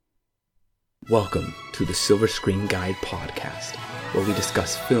Welcome to the Silver Screen Guide podcast, where we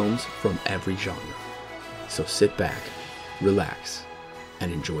discuss films from every genre. So sit back, relax,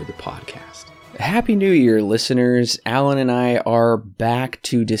 and enjoy the podcast. Happy New Year, listeners. Alan and I are back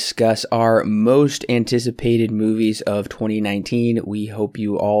to discuss our most anticipated movies of 2019. We hope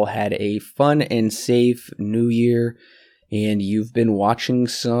you all had a fun and safe New Year, and you've been watching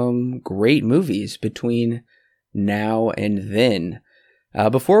some great movies between now and then.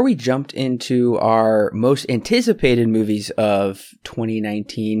 Before we jumped into our most anticipated movies of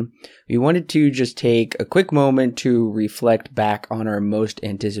 2019, we wanted to just take a quick moment to reflect back on our most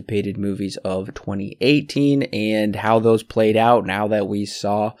anticipated movies of 2018 and how those played out now that we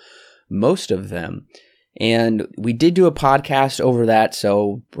saw most of them. And we did do a podcast over that,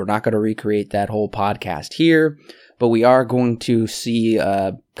 so we're not going to recreate that whole podcast here, but we are going to see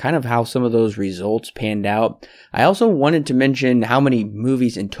kind of how some of those results panned out. I also wanted to mention how many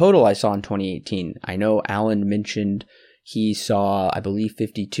movies in total I saw in 2018. I know Alan mentioned he saw, I believe,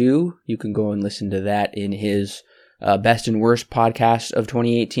 52. You can go and listen to that in his Best and Worst podcast of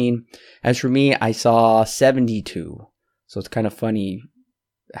 2018. As for me, I saw 72. So it's kind of funny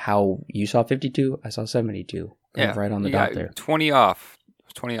how you saw 52, I saw 72. Kind of right on the dot there. 20 off.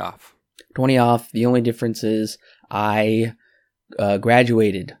 20 off. 20 off. The only difference is I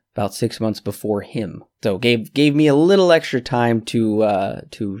graduated about 6 months before him. So gave me a little extra time to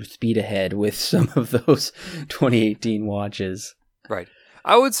speed ahead with some of those 2018 watches. Right.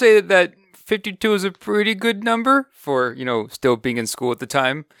 I would say that 52 is a pretty good number for, still being in school at the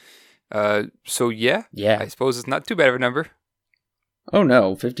time. So yeah, I suppose it's not too bad of a number. Oh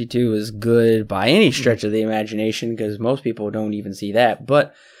no, 52 is good by any stretch of the imagination because most people don't even see that.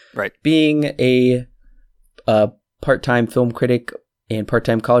 But right, being a part-time film critic and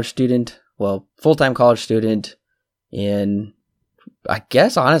part-time college student, well, full-time college student, and I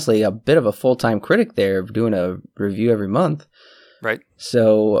guess honestly a bit of a full-time critic there, doing a review every month. Right.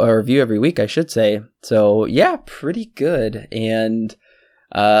 So a review every week, I should say. So yeah, pretty good, and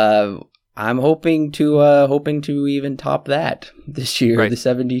I'm hoping to even top that this year, right. The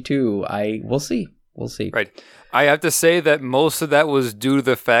 72. We'll see. Right. I have to say that most of that was due to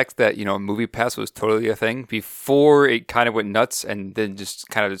the fact that, MoviePass was totally a thing before it kind of went nuts and then just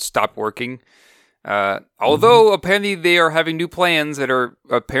kind of stopped working. Although apparently they are having new plans that are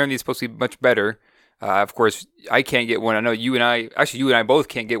apparently supposed to be much better. Of course, I can't get one. I know you and I both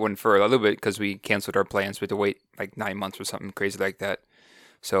can't get one for a little bit because we canceled our plans. We had to wait like 9 months or something crazy like that.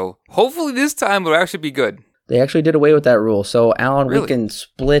 So hopefully this time it'll actually be good. They actually did away with that rule. So, Alan, really? We can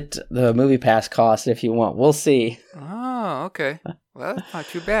split the MoviePass cost if you want. We'll see. Oh, okay. Well, that's not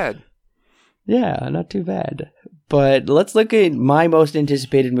too bad. Yeah, not too bad. But let's look at my most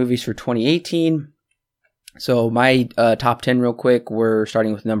anticipated movies for 2018. So, my top 10 real quick. We're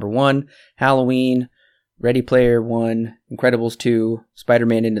starting with number 1, Halloween, Ready Player One, Incredibles 2,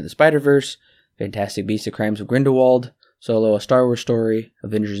 Spider-Man Into the Spider-Verse, Fantastic Beasts: The Crimes of Grindelwald, Solo: A Star Wars Story,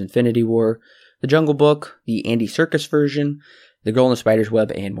 Avengers: Infinity War, The Jungle Book, the Andy Serkis version, The Girl in the Spider's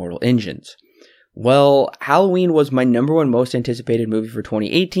Web, and Mortal Engines. Well, Halloween was my number 1 most anticipated movie for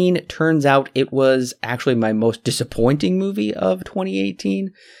 2018. Turns out it was actually my most disappointing movie of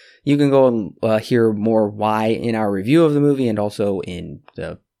 2018. You can go and hear more why in our review of the movie and also in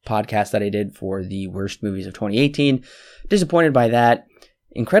the podcast that I did for the worst movies of 2018. Disappointed by that.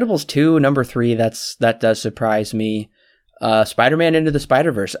 Incredibles 2, number 3, that does surprise me. Spider-Man Into the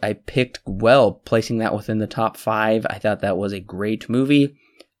Spider-Verse, I picked well, placing that within the top 5. I thought that was a great movie.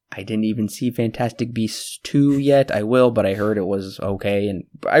 I didn't even see Fantastic Beasts 2 yet. I will, but I heard it was okay. And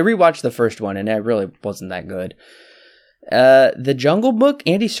I rewatched the first one, and it really wasn't that good. The Jungle Book,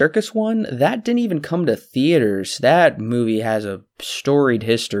 Andy Serkis one, that didn't even come to theaters. That movie has a storied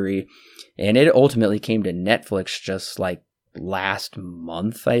history, and it ultimately came to Netflix just like last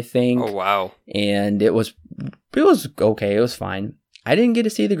month, I think. Oh, wow. And it was okay. It was fine. I didn't get to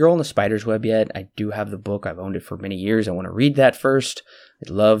see The Girl in the Spider's Web yet. I do have the book. I've owned it for many years. I want to read that first.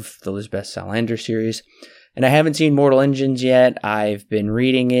 I love the Lisbeth Salander series. And I haven't seen Mortal Engines yet. I've been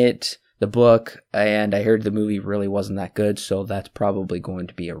reading it, the book, and I heard the movie really wasn't that good, so that's probably going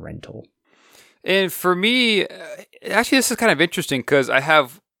to be a rental. And for me, actually, this is kind of interesting because I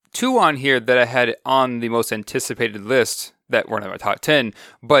have 2 on here that I had on the most anticipated list that weren't in my top 10,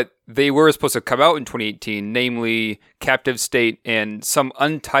 but they were supposed to come out in 2018, namely Captive State and some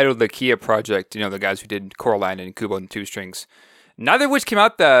untitled Lakia project, the guys who did Coraline and Kubo and the Two Strings. Neither of which came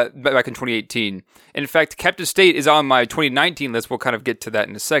out back in 2018. In fact, Captive State is on my 2019 list. We'll kind of get to that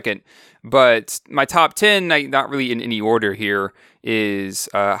in a second. But my top 10, not really in any order here, is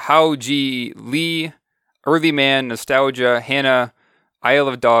Hao Ji Lee, Early Man, Nostalgia, Hannah, Isle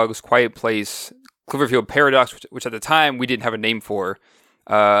of Dogs, Quiet Place, Cloverfield Paradox, which at the time we didn't have a name for,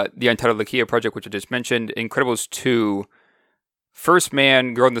 the Untitled Lakia Project, which I just mentioned, Incredibles 2, First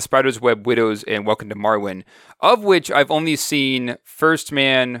Man, Girl in the Spider's Web, Widows, and Welcome to Marwen, of which I've only seen First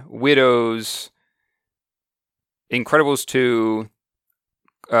Man, Widows, Incredibles 2,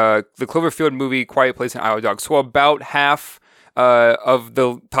 the Cloverfield movie, Quiet Place, and Isle of Dogs. So about half of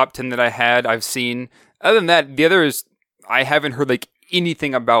the top 10 that I had, I've seen. Other than that, the others I haven't heard like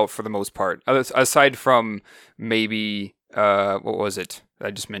anything about for the most part, aside from maybe what was it that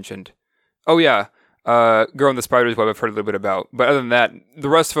I just mentioned? Oh yeah, Girl in the Spider's Web. I've heard a little bit about, but other than that, the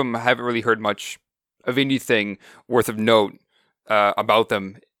rest of them I haven't really heard much of anything worth of note about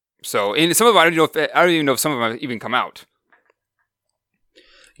them. So, and some of them I don't even know if some of them have even come out.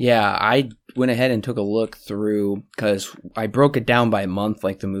 Yeah, I went ahead and took a look through because I broke it down by month,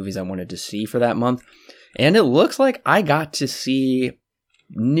 like the movies I wanted to see for that month. And it looks like I got to see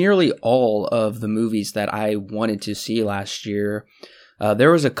nearly all of the movies that I wanted to see last year.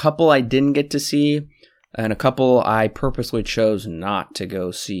 There was a couple I didn't get to see, and a couple I purposely chose not to go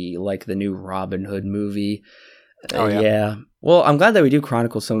see, like the new Robin Hood movie. Oh, yeah. Yeah. Well, I'm glad that we do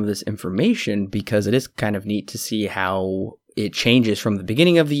chronicle some of this information because it is kind of neat to see how it changes from the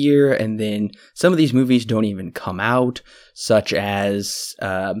beginning of the year, and then some of these movies don't even come out, such as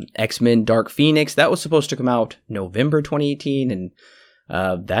X-Men Dark Phoenix. That was supposed to come out November 2018, and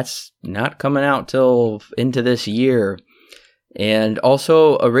that's not coming out till into this year. And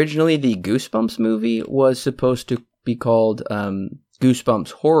also, originally, the Goosebumps movie was supposed to be called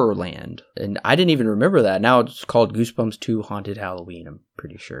Goosebumps Horrorland, and I didn't even remember that. Now it's called Goosebumps 2 Haunted Halloween, I'm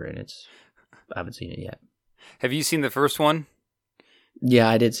pretty sure, and I haven't seen it yet. Have you seen the first one? Yeah,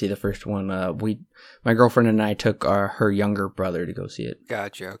 I did see the first one. My girlfriend and I took her younger brother to go see it.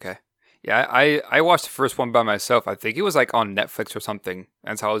 Gotcha. Okay. Yeah, I watched the first one by myself. I think it was like on Netflix or something.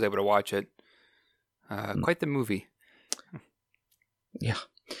 That's how I was able to watch it. Quite the movie. Yeah.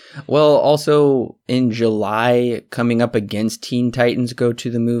 Well, also in July, coming up against Teen Titans Go to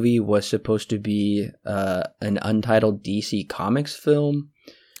the movie was supposed to be an untitled DC Comics film.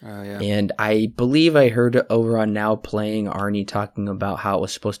 Yeah. And I believe I heard over on Now Playing Arnie talking about how it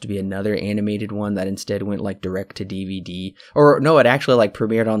was supposed to be another animated one that instead went like direct to DVD. Or no, it actually like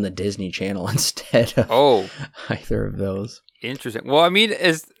premiered on the Disney Channel instead of either of those. Interesting. Well, I mean,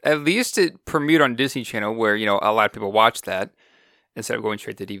 at least it premiered on Disney Channel where, you know, a lot of people watch that instead of going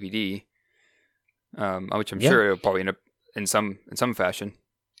straight to DVD, which I'm sure it'll probably end up in some fashion.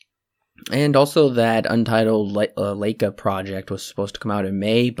 And also that untitled Leica project was supposed to come out in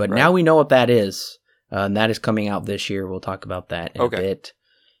May, but now we know what that is. And that is coming out this year. We'll talk about that in a bit.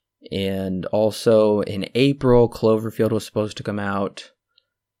 And also in April, Cloverfield was supposed to come out,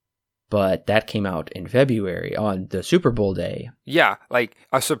 but that came out in February on the Super Bowl day. Yeah, like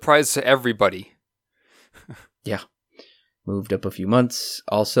a surprise to everybody. Yeah. Moved up a few months.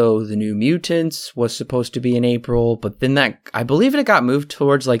 Also, The New Mutants was supposed to be in April, but then I believe it got moved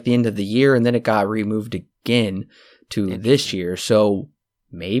towards like the end of the year, and then it got removed again to this year. So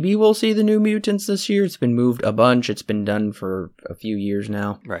maybe we'll see The New Mutants this year. It's been moved a bunch. It's been done for a few years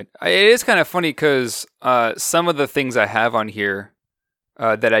now. Right. It is kind of funny because some of the things I have on here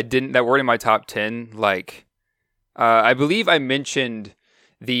that weren't in my top 10, like I believe I mentioned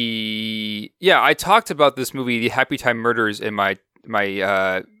I talked about this movie, The Happy Time Murders, in my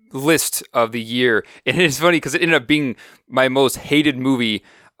list of the year, and it's funny because it ended up being my most hated movie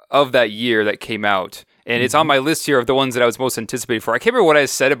of that year that came out, and it's on my list here of the ones that I was most anticipated for. I can't remember what I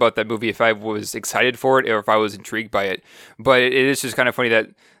said about that movie, if I was excited for it or if I was intrigued by it, but it is just kind of funny that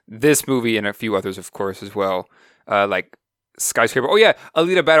this movie and a few others, of course, as well, like Skyscraper. Oh yeah,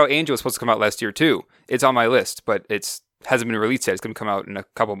 Alita Battle Angel was supposed to come out last year too. It's on my list, but hasn't been released yet. It's going to come out in a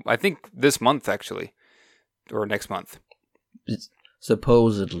couple, I think this month actually, or next month.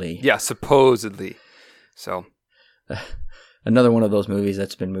 Supposedly. Yeah, supposedly. So. Another one of those movies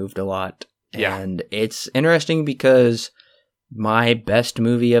that's been moved a lot. Yeah. And it's interesting because my best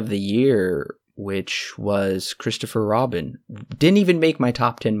movie of the year, which was Christopher Robin, didn't even make my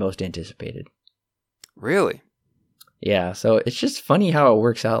top 10 most anticipated. Really? Yeah, so it's just funny how it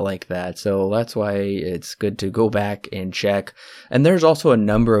works out like that. So that's why it's good to go back and check. And there's also a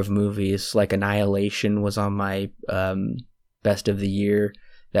number of movies, like Annihilation was on my best of the year.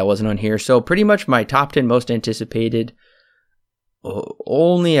 That wasn't on here. So pretty much my top 10 most anticipated,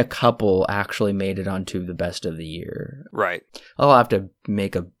 only a couple actually made it onto the best of the year. Right. I'll have to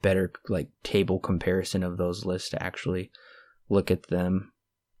make a better table comparison of those lists to actually look at them.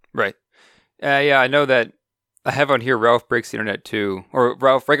 Right. Yeah, I know that. I have on here Ralph Breaks the Internet 2, or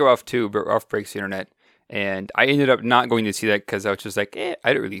Wreck-It Ralph 2, but Ralph Breaks the Internet. And I ended up not going to see that because I was just like,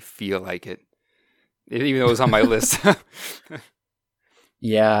 I don't really feel like it, even though it was on my list.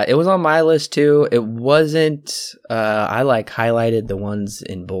 Yeah, it was on my list too. It wasn't, I highlighted the ones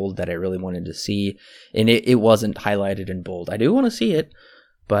in bold that I really wanted to see, and it wasn't highlighted in bold. I do want to see it,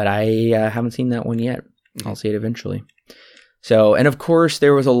 but I haven't seen that one yet. I'll see it eventually. So, and of course,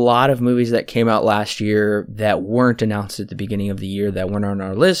 there was a lot of movies that came out last year that weren't announced at the beginning of the year that weren't on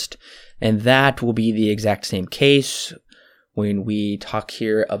our list, and that will be the exact same case when we talk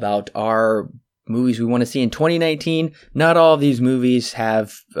here about our movies we want to see in 2019. Not all of these movies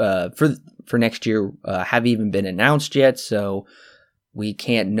have for next year have even been announced yet, so we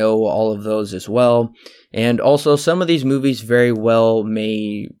can't know all of those as well. And also, some of these movies very well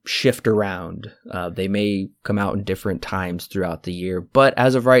may shift around. They may come out in different times throughout the year. But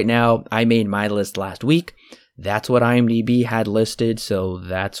as of right now, I made my list last week. That's what IMDb had listed, so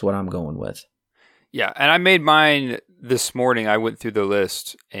that's what I'm going with. Yeah, and I made mine this morning. I went through the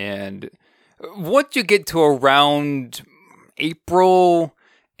list, and once you get to around April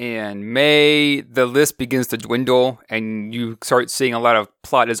and May, the list begins to dwindle, and you start seeing a lot of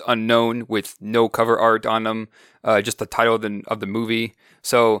plot is unknown with no cover art on them, just the title of the movie.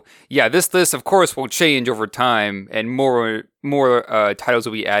 So, yeah, this list, of course, will change over time, and more titles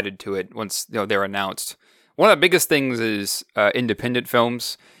will be added to it once they're announced. One of the biggest things is independent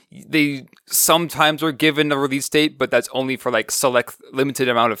films. They sometimes are given a release date, but that's only for select limited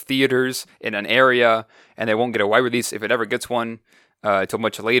amount of theaters in an area, and they won't get a wide release if it ever gets one until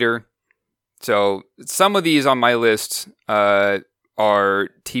much later. So some of these on my list are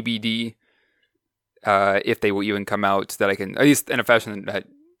TBD if they will even come out, that I can, at least in a fashion that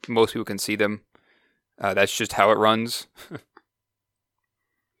most people can see them. That's just how it runs.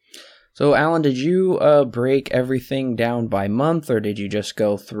 So, Alan, did you break everything down by month, or did you just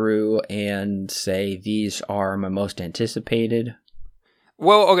go through and say these are my most anticipated?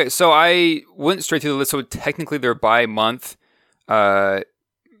 Well, okay, so I went straight through the list, so technically they're by month.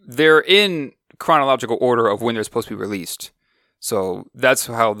 They're in chronological order of when they're supposed to be released. So that's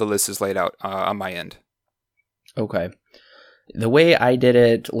how the list is laid out on my end. Okay. The way I did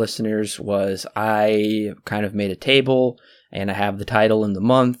it, listeners, was I kind of made a table, and I have the title and the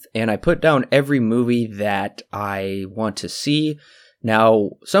month, and I put down every movie that I want to see.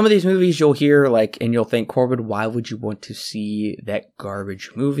 Now, some of these movies you'll hear, and you'll think, Corbin, why would you want to see that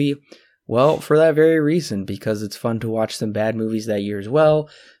garbage movie? Well, for that very reason, because it's fun to watch some bad movies that year as well,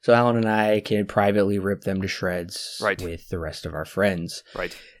 so Alan and I can privately rip them to shreds with the rest of our friends.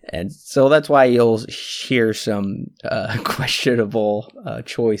 Right. And so that's why you'll hear some questionable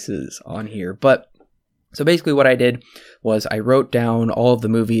choices on here. But so basically what I did was I wrote down all of the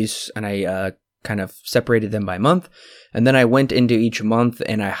movies, and I kind of separated them by month. And then I went into each month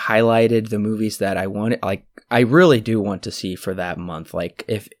and I highlighted the movies that I wanted. I really do want to see for that month.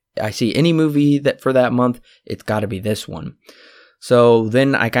 If I see any movie that for that month, it's got to be this one. So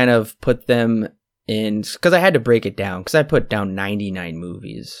then I kind of put them in, because I had to break it down, because I put down 99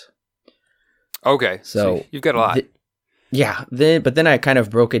 movies. Okay. So you've got a lot. But then I kind of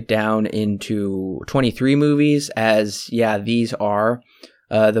broke it down into 23 movies as, these are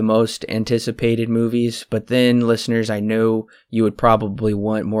the most anticipated movies. But then, listeners, I know you would probably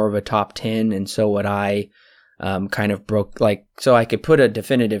want more of a top 10, and so would I. Kind of broke, so I could put a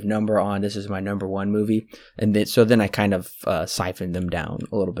definitive number on, this is my number one movie. And then I kind of siphoned them down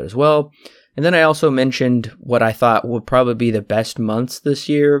a little bit as well. And then I also mentioned what I thought would probably be the best months this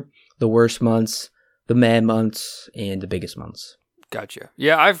year, the worst months, the meh months, and the biggest months. Gotcha.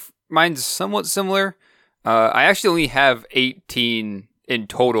 Yeah, mine's somewhat similar. I actually only have 18 in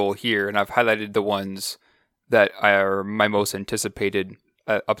total here, and I've highlighted the ones that are my most anticipated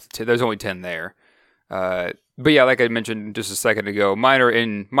up to 10. There's only 10 there. But yeah, like I mentioned just a second ago, mine are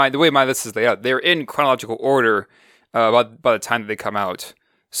the way my list is laid out, they're in chronological order by the time that they come out.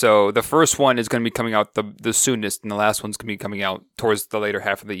 So the first one is going to be coming out the soonest, and the last one's going to be coming out towards the later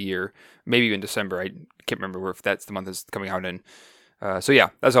half of the year, maybe even December. I can't remember if that's the month it's coming out in. So yeah,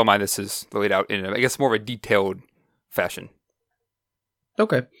 that's how my list is laid out in, I guess, more of a detailed fashion.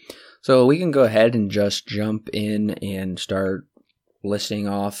 Okay. So we can go ahead and just jump in and start listing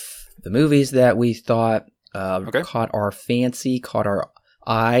off the movies that we thought caught our fancy, caught our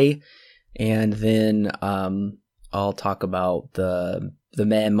eye, and then I'll talk about the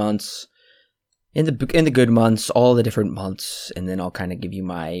meh months and the good months, all the different months, and then I'll kind of give you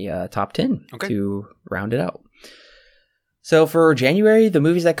my top 10 to round it out. So for January, the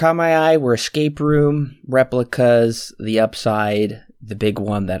movies that caught my eye were Escape Room, Replicas, The Upside. The big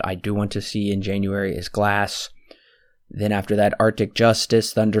one that I do want to see in January is Glass. Then after that, Arctic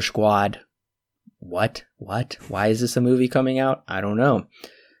Justice, Thunder Squad, What? Why is this a movie coming out? I don't know.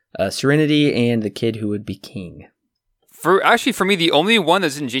 Serenity and The Kid Who Would Be King. For me, the only one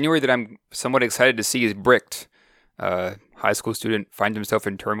that's in January that I'm somewhat excited to see is Bricked. High school student finds himself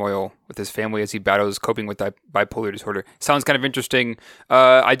in turmoil with his family as he battles coping with bipolar disorder. Sounds kind of interesting.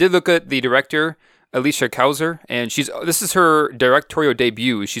 I did look at the director, Alicia Kauser, and this is her directorial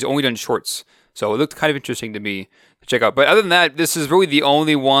debut. She's only done shorts, so it looked kind of interesting to me to check out. But other than that, this is really the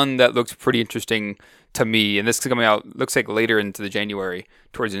only one that looks pretty interesting to me, and this is coming out, looks like later into the January,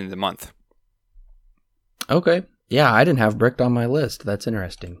 towards the end of the month. Okay. Yeah, I didn't have Bricked on my list. That's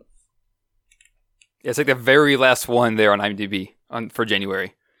interesting. It's like the very last one there on IMDb for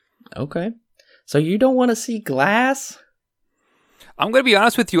January. Okay. So you don't want to see Glass? I'm going to be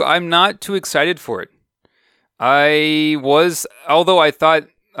honest with you. I'm not too excited for it. Although I thought,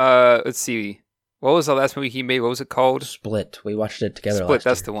 let's see, what was the last movie he made? What was it called? Split. We watched it together Split,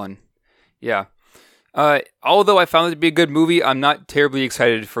 that's the one. Yeah. Although I found it to be a good movie, I'm not terribly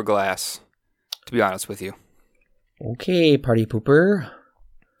excited for Glass, to be honest with you. Okay, party pooper.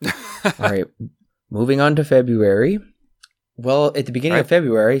 All right. Moving on to February. Well, at the beginning of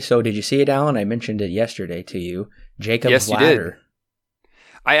February, so did you see it, Alan? I mentioned it yesterday to you. Jacob's Ladder. Yes, you did.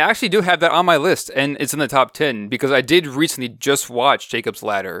 I actually do have that on my list, and it's in the top 10, because I did recently just watch Jacob's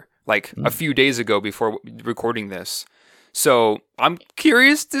Ladder, a few days ago before recording this. So I'm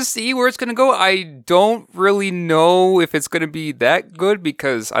curious to see where it's going to go. I don't really know if it's going to be that good,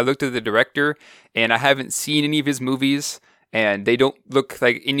 because I looked at the director, and I haven't seen any of his movies. And they don't look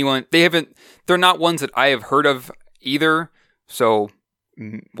like anyone. They're not ones that I have heard of either. So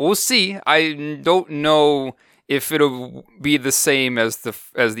we'll see. I don't know if it'll be the same as the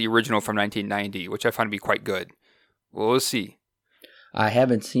original from 1990, which I find to be quite good. We'll see. I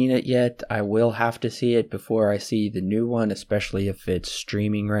haven't seen it yet. I will have to see it before I see the new one, especially if it's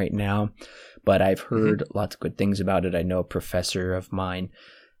streaming right now. But I've heard lots of good things about it. I know a professor of mine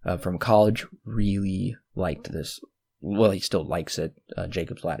from college really liked this. Well, he still likes it,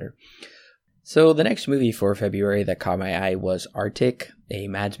 Jacob's Ladder. So the next movie for February that caught my eye was Arctic, a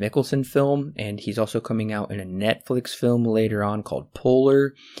Mads Mikkelsen film, and he's also coming out in a Netflix film later on called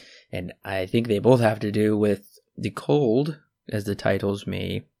Polar, and I think they both have to do with the cold, as the titles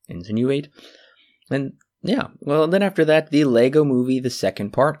may insinuate. And yeah, well, then after that, the Lego Movie, the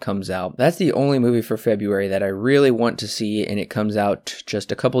second part, comes out. That's the only movie for February that I really want to see, and it comes out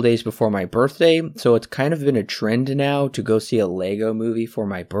just a couple days before my birthday. So it's kind of been a trend now to go see a Lego movie for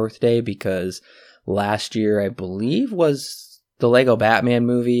my birthday, because last year, I believe, was the Lego Batman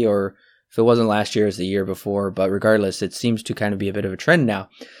movie, or if it wasn't last year, it was the year before. But regardless, it seems to kind of be a bit of a trend now.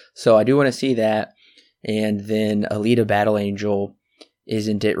 So I do want to see that. And then Alita Battle Angel,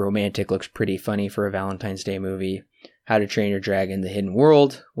 Isn't It Romantic, looks pretty funny for a Valentine's Day movie. How to Train Your Dragon, The Hidden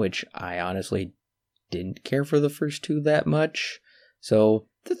World, which I honestly didn't care for the first two that much. So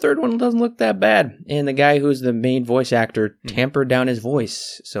the third one doesn't look that bad. And the guy who's the main voice actor tampered down his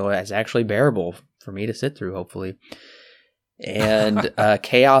voice, so it's actually bearable for me to sit through, hopefully. And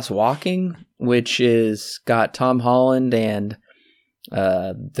Chaos Walking, which is got Tom Holland and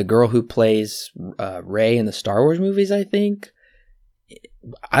the girl who plays Rey in the Star Wars movies, I think.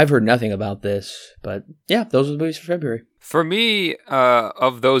 I've heard nothing about this, but yeah, those are the movies for February. For me,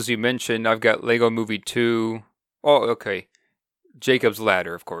 of those you mentioned, I've got Lego Movie 2. Oh, okay. Jacob's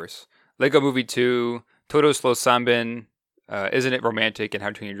Ladder, of course. Lego Movie 2, Todos los Samben, Isn't It Romantic, and How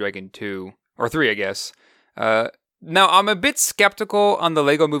to Train Your Dragon 2. Or 3, I guess. Now, I'm a bit skeptical on the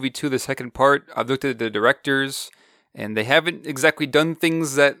Lego Movie 2, the second part. I've looked at the directors, and they haven't exactly done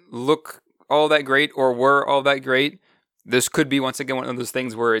things that look all that great or were all that great. This could be, once again, one of those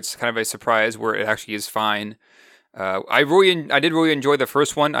things where it's kind of a surprise, where it actually is fine. I did really enjoy the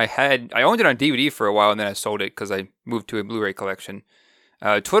first one. I owned it on DVD for a while, and then I sold it because I moved to a Blu-ray collection.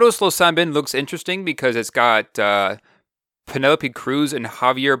 Todos los Samben looks interesting because it's got Penelope Cruz and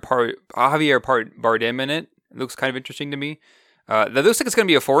Javier Bardem in it. It looks kind of interesting to me. That looks like it's going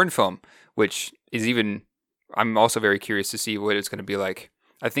to be a foreign film, which is even... I'm also very curious to see what it's going to be like.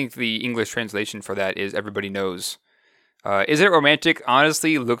 I think the English translation for that is Everybody Knows. Is It Romantic?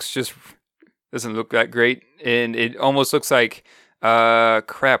 Honestly, doesn't look that great, and it almost looks like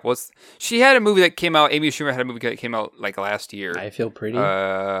she had a movie that came out. Amy Schumer had a movie that came out like last year. I Feel Pretty.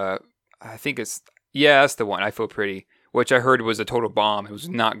 I think that's the one. I Feel Pretty, which I heard was a total bomb. It was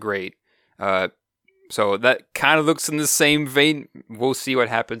not great. So that kind of looks in the same vein. We'll see what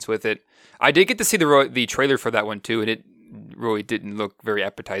happens with it. I did get to see the trailer for that one too, and it really didn't look very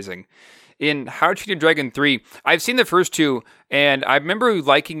appetizing. In How to Train Your Dragon 3, I've seen the first two, and I remember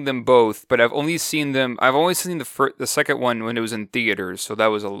liking them both, but I've only seen the second one when it was in theaters, so that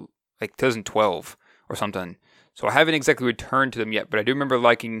was like 2012 or something. So I haven't exactly returned to them yet, but I do remember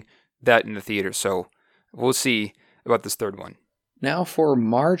liking that in the theater. So we'll see about this third one. Now for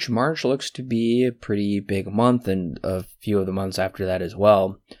March. March looks to be a pretty big month, and a few of the months after that as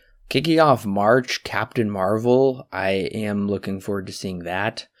well. Kicking off March, Captain Marvel. I am looking forward to seeing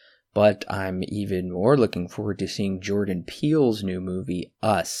that, but I'm even more looking forward to seeing Jordan Peele's new movie,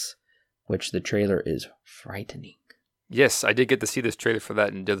 Us, which the trailer is frightening. Yes, I did get to see this trailer for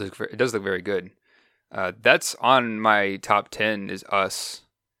that, and it does look very good. That's on my top 10 is Us.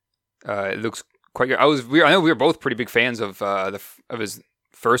 It looks quite good. I know we were both pretty big fans of of his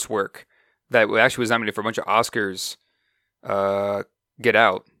first work that actually was nominated for a bunch of Oscars. Get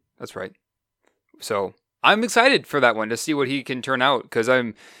Out. That's right. So I'm excited for that one to see what he can turn out, because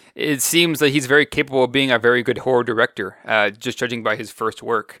it seems that he's very capable of being a very good horror director, just judging by his first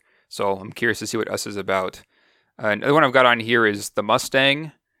work. So I'm curious to see what Us is about. Another one I've got on here is The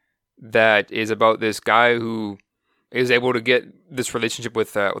Mustang, that is about this guy who is able to get this relationship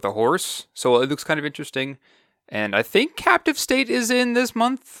with a horse. So it looks kind of interesting. And I think Captive State is in this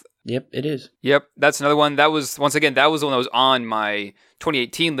month. Yep, it is. Yep, that's another one. That was the one that was on my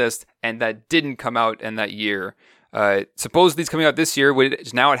 2018 list, and that didn't come out in that year. Supposedly it's coming out this year,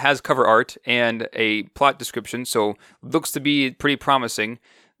 which now it has cover art and a plot description, so looks to be pretty promising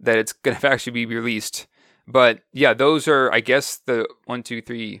that it's going to actually be released. But yeah, those are, I guess, the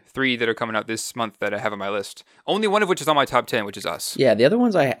three that are coming out this month that I have on my list. Only one of which is on my top 10, which is Us. Yeah, the other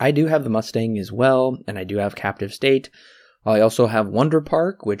ones, I do have The Mustang as well, and I do have Captive State. I also have Wonder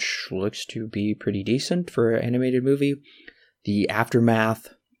Park, which looks to be pretty decent for an animated movie. The Aftermath,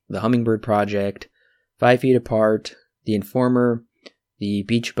 The Hummingbird Project, 5 Feet Apart, The Informer, The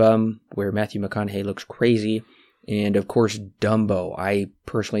Beach Bum, where Matthew McConaughey looks crazy, and of course Dumbo. I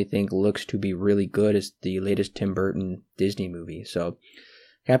personally think looks to be really good as the latest Tim Burton Disney movie. So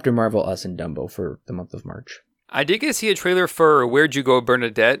Captain Marvel, Us, and Dumbo for the month of March. I did get to see a trailer for Where'd You Go,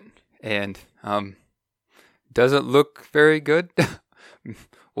 Bernadette, and doesn't look very good.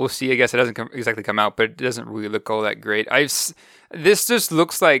 We'll see. I guess it doesn't exactly come out, but it doesn't really look all that great. This just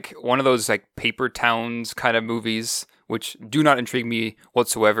looks like one of those like Paper Towns kind of movies, which do not intrigue me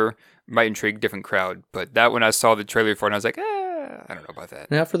whatsoever. Might intrigue a different crowd, but that when I saw the trailer for it, I was like, I don't know about that.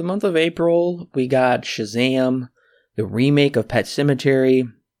 Now for the month of April, we got Shazam, the remake of Pet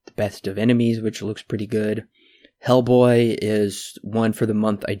Sematary, The Best of Enemies, which looks pretty good. Hellboy is one for the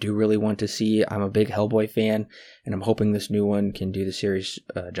month I do really want to see. I'm a big Hellboy fan, and I'm hoping this new one can do the series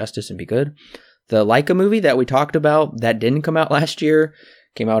justice and be good. The Laika movie that we talked about, that didn't come out last year,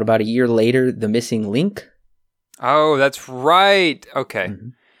 came out about a year later, The Missing Link. Oh, that's right. Okay. Mm-hmm.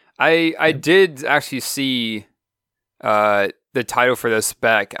 I did actually see the title for this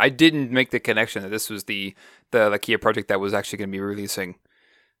spec. I didn't make the connection that this was the Laika project that was actually going to be releasing.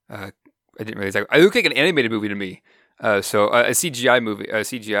 I didn't realize that. It looked like an animated movie to me. So a CGI movie,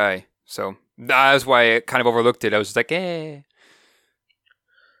 CGI. So that's why I kind of overlooked it. I was just like, eh.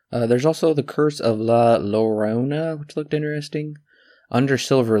 There's also The Curse of La Llorona, which looked interesting. Under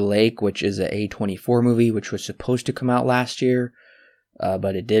Silver Lake, which is a A24 movie, which was supposed to come out last year,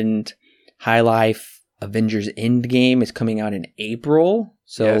 but it didn't. High Life, Avengers Endgame is coming out in April.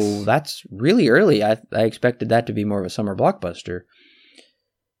 So yes. That's really early. I expected that to be more of a summer blockbuster.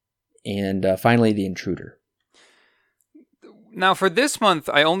 And finally, The Intruder. Now, for this month,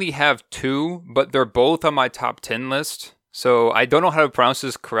 I only have 2, but they're both on my top 10 list. So I don't know how to pronounce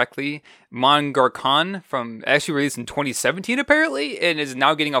this correctly. Mangarkhan actually released in 2017, apparently, and is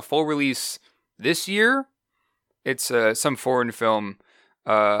now getting a full release this year. It's some foreign film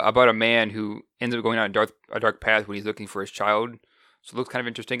about a man who ends up going on a dark path when he's looking for his child. So it looks kind of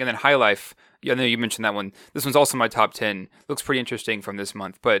interesting. And then High Life, I know you mentioned that one. This one's also my top 10. Looks pretty interesting from this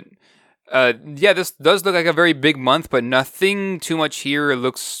month. But yeah, this does look like a very big month, but nothing too much here. It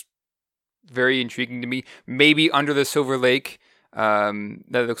looks very intriguing to me. Maybe Under the Silver Lake. That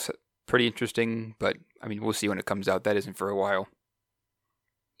looks pretty interesting, but I mean, we'll see when it comes out. That isn't for a while.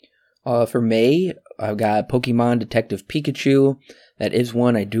 For May, I've got Pokemon Detective Pikachu. That is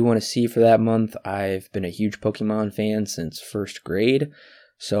one I do want to see for that month. I've been a huge Pokemon fan since first grade,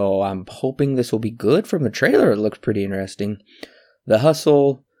 so I'm hoping this will be good. From the trailer, it looks pretty interesting. The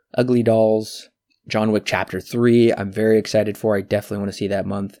Hustle, Ugly Dolls, John Wick Chapter 3, I'm very excited for. I definitely want to see that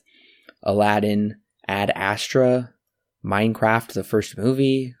month. Aladdin, Ad Astra, Minecraft, the first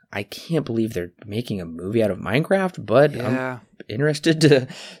movie. I can't believe they're making a movie out of Minecraft, but yeah. I'm interested to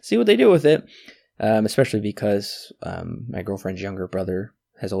see what they do with it. Especially because my girlfriend's younger brother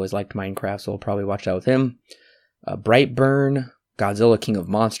has always liked Minecraft, so I'll probably watch that with him. Brightburn, Godzilla King of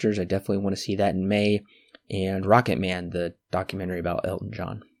Monsters, I definitely want to see that in May. And Rocket Man, the documentary about Elton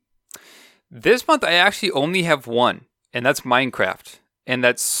John. This month, I actually only have one, and that's Minecraft. And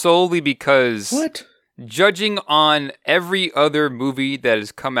that's solely because... What? Judging on every other movie that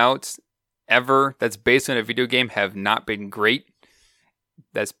has come out ever that's based on a video game have not been great.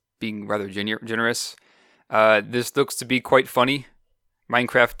 That's being rather generous. This looks to be quite funny.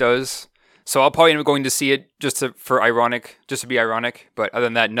 Minecraft does. So I'll probably end up going to see it just to be ironic. But other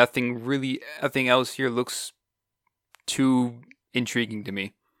than that, nothing else here looks too intriguing to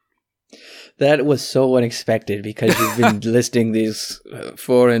me. That was so unexpected because you've been listing these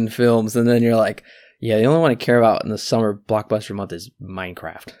foreign films, and then you're like, yeah, the only one I care about in the summer blockbuster month is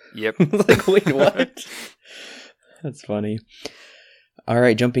Minecraft. Yep. Like, wait, what? That's funny. All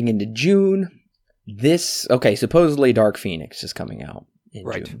right, jumping into June. Supposedly Dark Phoenix is coming out in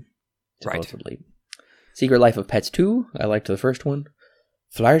June. Supposedly. Right. Secret Life of Pets 2. I liked the first one.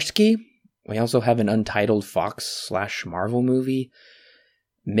 Flarsky. We also have an untitled Fox/Marvel movie.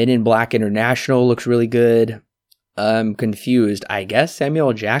 Men in Black International looks really good. I'm confused. I guess Samuel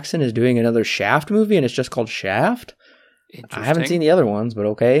L. Jackson is doing another Shaft movie, and it's just called Shaft. I haven't seen the other ones, but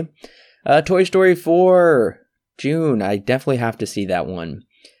okay. Toy Story 4, June. I definitely have to see that one.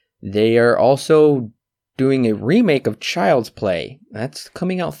 They are also doing a remake of Child's Play. That's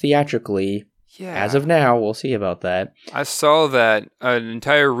coming out theatrically. Yeah. As of now, we'll see about that. I saw that an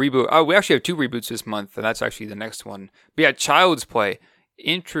entire reboot. Oh, we actually have 2 reboots this month, and that's actually the next one. But yeah, Child's Play.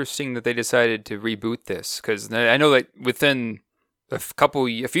 Interesting that they decided to reboot this, because I know that within a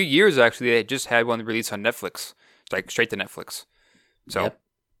few years, actually, they just had one released on Netflix, like straight to Netflix. So, yep.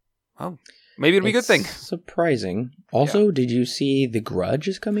 Oh, maybe it'll be a good thing. Surprising. Also, Did you see The Grudge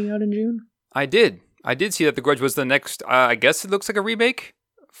is coming out in June? I did see that The Grudge was the next. I guess it looks like a remake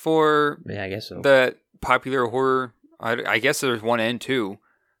for. Yeah, I guess so. The popular horror. I guess there's 1 and 2.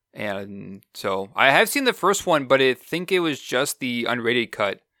 And so I have seen the first one, but I think it was just the unrated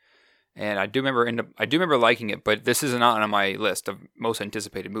cut. And I do remember liking it, but this is not on my list of most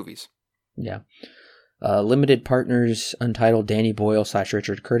anticipated movies. Yeah. Limited Partners, Untitled Danny Boyle /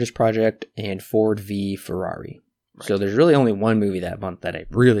 Richard Curtis Project, and Ford v Ferrari. Right. So there's really only one movie that month that I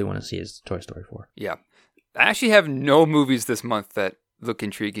really want to see is Toy Story 4. Yeah. I actually have no movies this month that look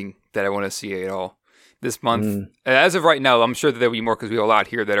intriguing that I want to see at all. This month, as of right now, I'm sure that there'll be more because we have a lot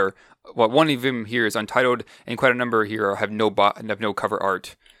here that are. Well, one of them here is Untitled, and quite a number here have no cover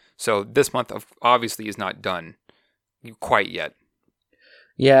art. So this month, obviously, is not done quite yet.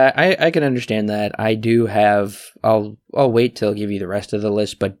 Yeah, I can understand that. I do have. I'll wait till I'll give you the rest of the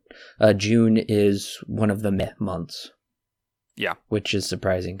list, but June is one of the meh months. Yeah, which is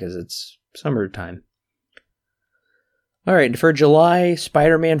surprising because it's summertime. All right, for July,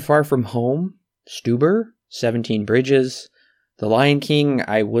 Spider-Man: Far From Home. Stuber, 17 Bridges, The Lion King,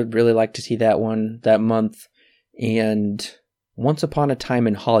 I would really like to see that one that month, and Once Upon a Time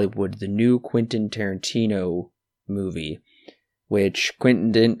in Hollywood, the new Quentin Tarantino movie, which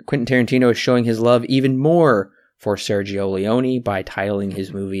Quentin Tarantino is showing his love even more for Sergio Leone by titling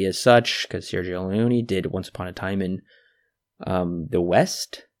his movie as such, because Sergio Leone did Once Upon a Time in the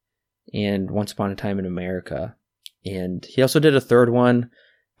West and Once Upon a Time in America, and he also did a third one,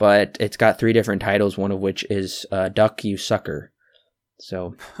 but it's got 3 different titles, one of which is Duck, You Sucker.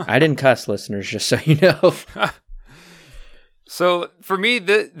 So I didn't cuss, listeners, just so you know. So for me,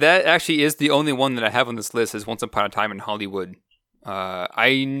 that actually is the only one that I have on this list is Once Upon a Time in Hollywood.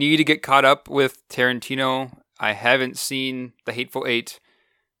 I need to get caught up with Tarantino. I haven't seen The Hateful Eight.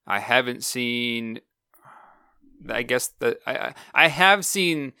 I haven't seen... I guess I have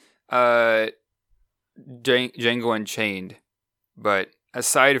seen Django Unchained, but...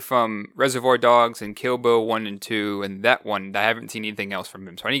 aside from Reservoir Dogs and Kill Bill 1 and 2 and that one, I haven't seen anything else from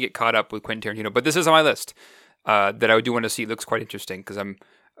him. So I need to get caught up with Quentin Tarantino. But this is on my list that I do want to see. It looks quite interesting because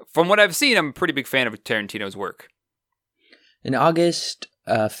from what I've seen, I'm a pretty big fan of Tarantino's work. In August,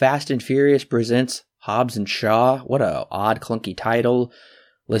 Fast and Furious presents Hobbs and Shaw. What a odd, clunky title.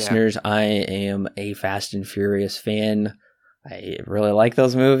 Listeners, yeah. I am a Fast and Furious fan. I really like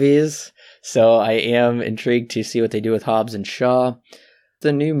those movies. So I am intrigued to see what they do with Hobbs and Shaw.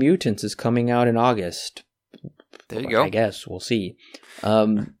 The New Mutants is coming out in August. There you go. I guess. We'll see.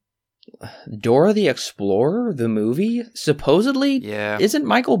 Dora the Explorer, the movie, supposedly, isn't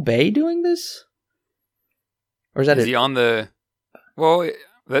Michael Bay doing this? Or is he on the... Well,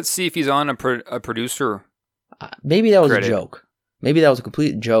 let's see if he's on a producer. Maybe that was a joke. Maybe that was a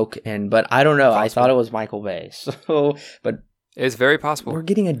complete joke, but I don't know. Possible. I thought it was Michael Bay. But it's very possible. We're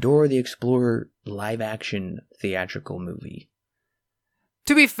getting a Dora the Explorer live-action theatrical movie.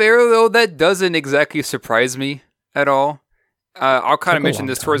 To be fair, though, that doesn't exactly surprise me at all. I'll kind of mention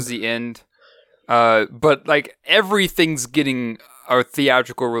this towards the end. But like everything's getting a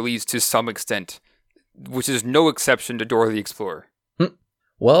theatrical release to some extent, which is no exception to Dora the Explorer.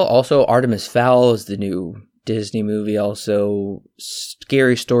 Well, also Artemis Fowl is the new Disney movie. Also,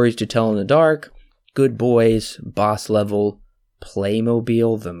 Scary Stories to Tell in the Dark, Good Boys, Boss Level,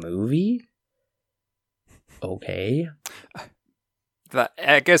 Playmobil the movie. Okay.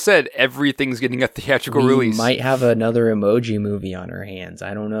 Like I said, everything's getting a theatrical release. Might have another Emoji movie on our hands.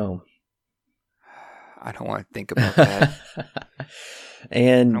 I don't know. I don't want to think about that.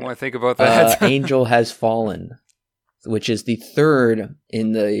 And I don't want to think about that. Angel Has Fallen, which is the third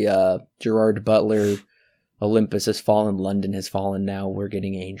in the Gerard Butler Olympus Has Fallen, London Has Fallen. Now we're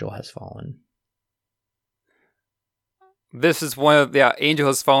getting Angel Has Fallen. This is one of Angel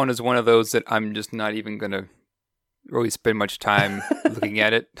Has Fallen is one of those that I'm just not even gonna really spend much time looking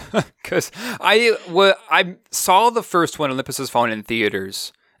at it, because I saw the first one, Olympus Has Fallen, in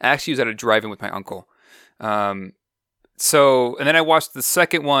theaters. I actually was at a drive-in with my uncle. So, and then I watched the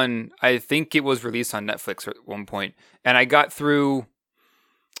second one. I think it was released on Netflix at one point, and I got through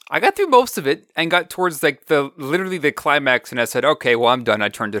most of it and got towards like literally the climax, and I said, okay, well, I'm done. I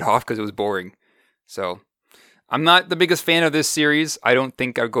turned it off because it was boring. So I'm not the biggest fan of this series. I don't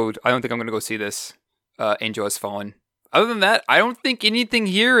think I'm going to go see this, Angel Has Fallen. Other than that, I don't think anything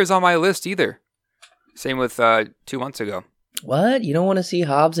here is on my list either. Same with 2 months ago. What? You don't want to see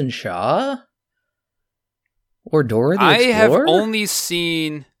Hobbs and Shaw? Or Dora the Explorer? I have only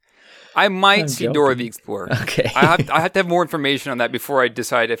seen... I might see Dora the Explorer. Okay. I have to have more information on that before I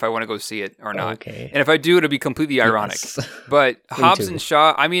decide if I want to go see it or not. Okay. And if I do, it'll be completely ironic. Yes. But Hobbs too. and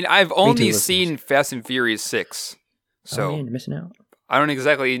Shaw, I mean, I've only too, seen Fast and Furious 6. So you're missing out. I don't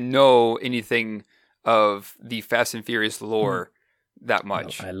exactly know anything of the Fast and Furious lore that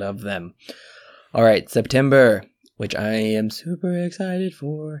much. Oh, I love them. All right, September, which I am super excited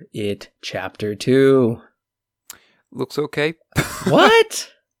for. It Chapter 2. Looks okay.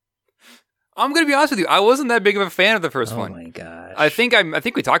 What? I'm gonna be honest with you. I wasn't that big of a fan of the first one. Oh my gosh. I think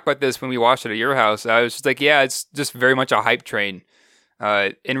we talked about this when we watched it at your house. I was just like, yeah, it's just very much a hype train.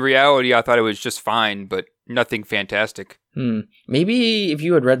 In reality, I thought it was just fine, but nothing fantastic. Maybe if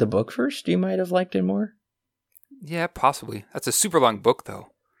you had read the book first, you might have liked it more. Yeah, possibly. That's a super long book, though.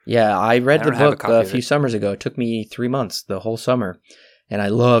 Yeah, I read the book a few it. summers ago. It took me 3 months, the whole summer. And I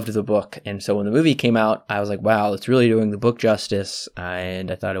loved the book. And so when the movie came out, I was like, wow, it's really doing the book justice.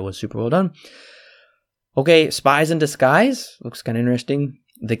 And I thought it was super well done. Okay, Spies in Disguise. Looks kind of interesting.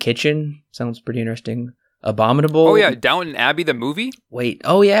 The Kitchen. Sounds pretty interesting. Abominable. Oh, yeah. Downton Abbey, the movie? Wait.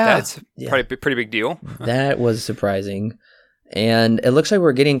 Oh, yeah. That's probably a pretty big deal. That was surprising. And it looks like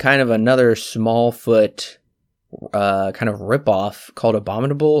we're getting kind of another Smallfoot kind of ripoff called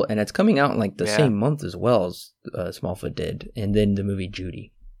Abominable, and it's coming out in like the same month as well as Smallfoot did, and then the movie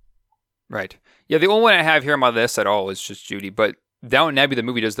Judy. Right. Yeah, the only one I have here on my list at all is just Judy, but Downton Abbey, the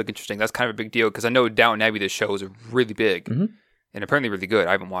movie, does look interesting. That's kind of a big deal because I know Downton Abbey, the show, is really big and apparently really good.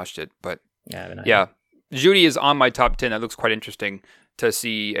 I haven't watched it, but yeah. Judy is on my top 10. That looks quite interesting to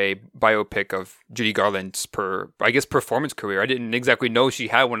see a biopic of Judy Garland's performance career. I didn't exactly know she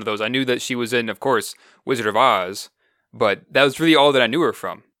had one of those. I knew that she was in, of course, Wizard of Oz, but that was really all that I knew her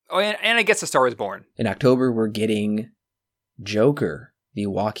from. Oh, and I guess A Star Is Born. In October, we're getting Joker, the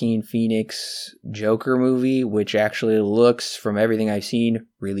Joaquin Phoenix Joker movie, which actually looks, from everything I've seen,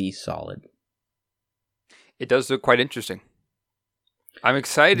 really solid. It does look quite interesting. I'm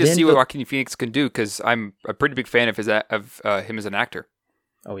excited to see what Joaquin Phoenix can do because I'm a pretty big fan of him as an actor.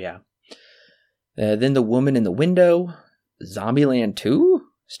 Oh, yeah. Then The Woman in the Window, Zombieland 2.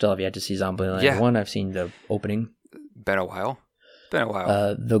 Still have yet to see Zombieland 1. I've seen the opening. Been a while.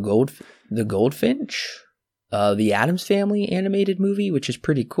 The Goldfinch. The Addams Family animated movie, which is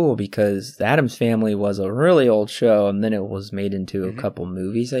pretty cool because the Addams Family was a really old show and then it was made into a couple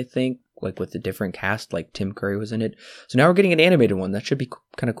movies, I think. Like with a different cast, like Tim Curry was in it. So now we're getting an animated one. That should be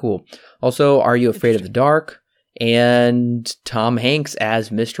kind of cool. Also, Are You Afraid of the Dark? And Tom Hanks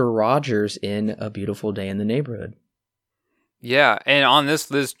as Mr. Rogers in A Beautiful Day in the Neighborhood. Yeah, and on this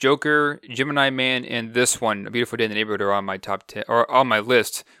list, Joker, Gemini Man, and this one, A Beautiful Day in the Neighborhood, are on my top 10, or on my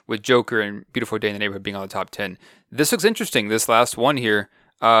list, with Joker and Beautiful Day in the Neighborhood being on the top 10. This looks interesting, this last one here,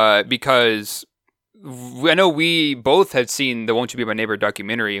 because I know we both had seen the Won't You Be My Neighbor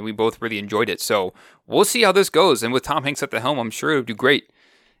documentary, and we both really enjoyed it. So we'll see how this goes. And with Tom Hanks at the helm, I'm sure it'll do great.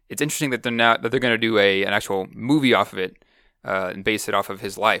 It's interesting that they're going to do an actual movie off of it and base it off of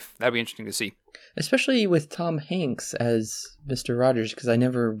his life. That'd be interesting to see. Especially with Tom Hanks as Mr. Rogers, because I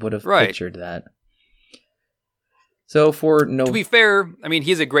never would have pictured that. So to be fair, I mean,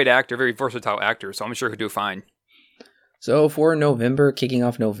 he's a great actor, very versatile actor, so I'm sure he'll do fine. So for November, kicking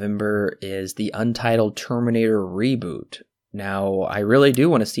off November, is the Untitled Terminator reboot. Now, I really do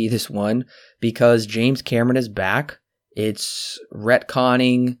want to see this one because James Cameron is back. It's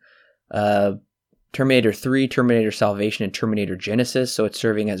retconning Terminator 3, Terminator Salvation, and Terminator Genesis, so it's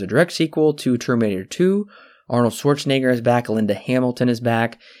serving as a direct sequel to Terminator 2. Arnold Schwarzenegger is back, Linda Hamilton is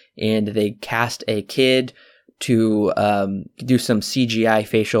back, and they cast a kid to do some CGI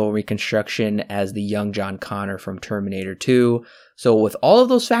facial reconstruction as the young John Connor from Terminator 2. So with all of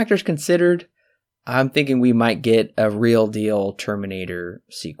those factors considered, I'm thinking we might get a real deal Terminator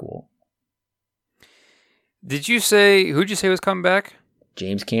sequel. Who'd you say was coming back?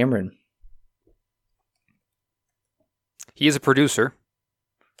 James Cameron. He is a producer.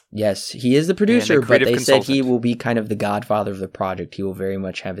 Yes, he is the producer, but they said he consultant. will be kind of the godfather of the project. He will very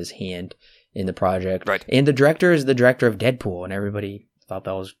much have his hand in the project. Right. And the director is the director of Deadpool, and everybody thought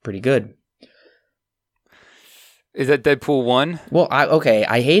that was pretty good. Is that Deadpool 1? Well,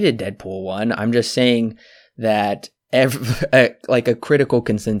 I hated Deadpool 1. I'm just saying that a critical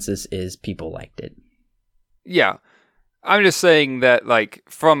consensus is people liked it. Yeah. I'm just saying that, like,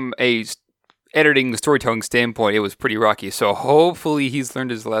 from a editing, storytelling standpoint, it was pretty rocky. So hopefully he's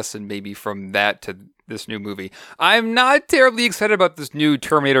learned his lesson maybe from that to this new movie. I'm not terribly excited about this new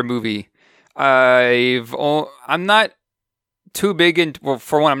Terminator movie. I'm not too big into, well,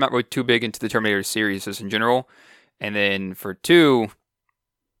 for one, I'm not really too big into the Terminator series just in general. And then for two,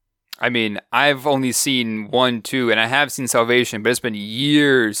 I mean, I've only seen 1, 2, and I have seen Salvation, but it's been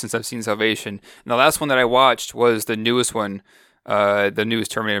years since I've seen Salvation. And the last one that I watched was the newest one, the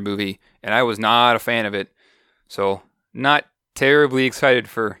newest Terminator movie, and I was not a fan of it. So, not terribly excited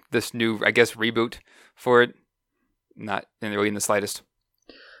for this new, I guess, reboot for it. Not really in the slightest.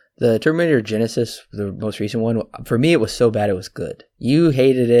 The Terminator Genesis, the most recent one, for me it was so bad it was good. You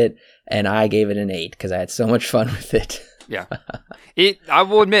hated it, and I gave it an 8 because I had so much fun with it. Yeah. I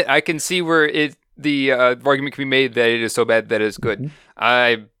will admit, I can see where the argument can be made that it is so bad that it's good.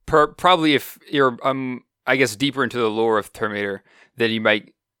 Mm-hmm. Probably if you're, I guess, deeper into the lore of Terminator, then you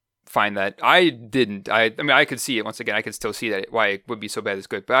might find that. I didn't. I mean, I could see it. Once again, I could still see that why it would be so bad it's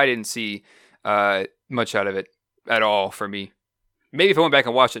good, but I didn't see much out of it at all for me. Maybe if I went back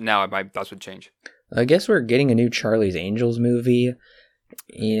and watched it now, my thoughts would change. I guess we're getting a new Charlie's Angels movie,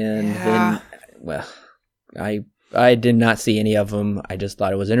 and then, well, I did not see any of them. I just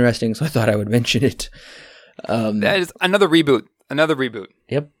thought it was interesting, so I thought I would mention it. That is another reboot. Another reboot.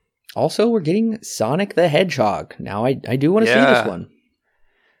 Yep. Also, we're getting Sonic the Hedgehog. Now, I do want to see this one.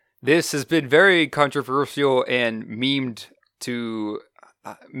 This has been very controversial and memed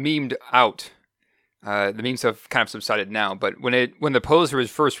out. The memes have kind of subsided now, but when the poster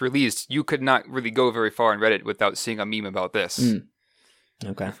was first released, you could not really go very far on Reddit without seeing a meme about this.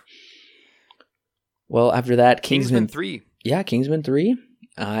 Okay. Well, after that, Kingsman 3. Yeah, Kingsman 3.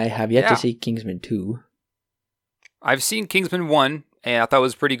 I have yet to see Kingsman 2. I've seen Kingsman 1, and I thought it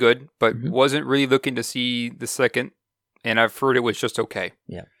was pretty good, but wasn't really looking to see the second, and I've heard it was just okay.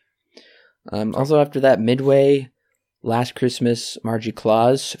 Yeah. Also, after that, Midway, Last Christmas, Margie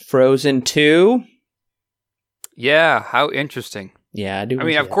Claus, Frozen 2. Yeah, how interesting. Yeah, I do. I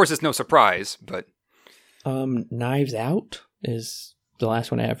mean, of course, it's no surprise, but... Knives Out is the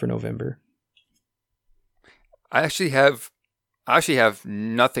last one I have for November. I actually have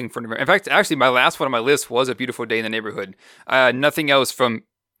nothing for November. In fact, actually, my last one on my list was A Beautiful Day in the Neighborhood. Nothing else from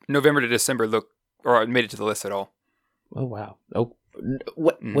November to December made it to the list at all. Oh, wow. Oh,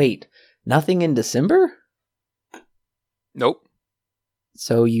 wait. Nothing in December? Nope.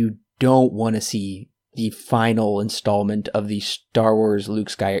 So you don't want to see the final installment of the Star Wars Luke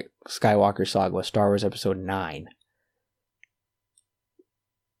Skywalker saga, Star Wars Episode 9.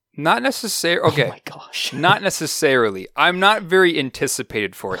 Not necessarily. Okay. Oh my gosh. Not necessarily. I'm not very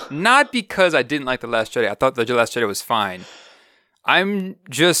anticipated for it. Not because I didn't like The Last Jedi. I thought The Last Jedi was fine. I'm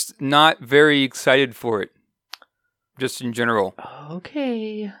just not very excited for it. Just in general.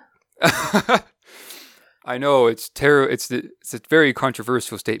 Okay. I know it's terrible. It's a very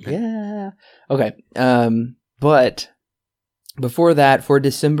controversial statement. Yeah. Okay. But before that, for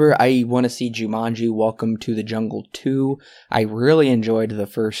December, I want to see Jumanji: Welcome to the Jungle 2. I really enjoyed the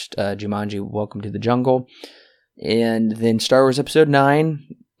first Jumanji: Welcome to the Jungle, and then Star Wars Episode 9.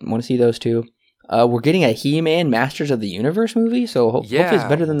 I want to see those two. We're getting a He-Man Masters of the Universe movie, so hopefully it's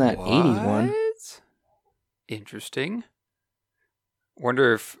better than that 80s one. Interesting.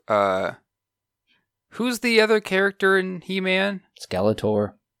 Wonder if who's the other character in He-Man?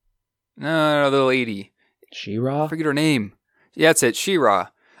 Skeletor. No, the lady. She-Ra? I forget her name. Yeah, that's it. She-Ra.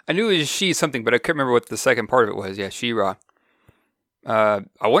 I knew it was she something, but I couldn't remember what the second part of it was. Yeah, She-Ra. I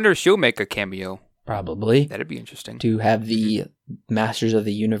wonder if she'll make a cameo. Probably. That'd be interesting. To have the Masters of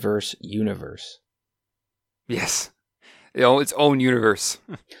the Universe. Yes. its own universe.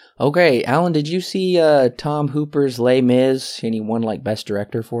 Okay, Alan, did you see Tom Hooper's Les Mis and he won like Best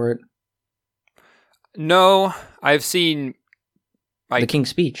Director for it? No, I've seen The King's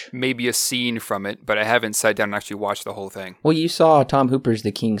Speech. maybe a scene from it, but I haven't sat down and actually watched the whole thing. Well, you saw Tom Hooper's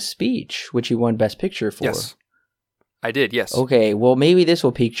The King's Speech, which he won Best Picture for. Yes. I did, yes. Okay, well, maybe this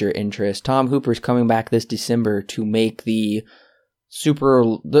will pique your interest. Tom Hooper's coming back this December to make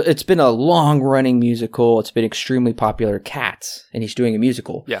it's been a long-running musical. It's been extremely popular, Cats, and he's doing a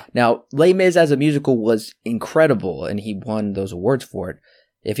musical. Yeah. Now, Les Mis as a musical was incredible, and he won those awards for it.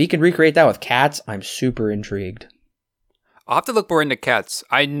 If he can recreate that with Cats, I'm super intrigued. I'll have to look more into Cats.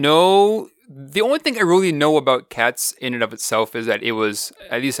 I know the only thing I really know about Cats in and of itself is that it was,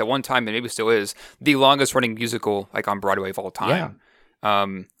 at least at one time, and maybe still is, the longest running musical like on Broadway of all time. Yeah.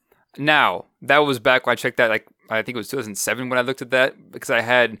 Now, that was back when I checked that, like, I think it was 2007 when I looked at that, because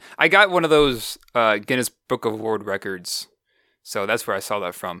I got one of those Guinness Book of World Records. So that's where I saw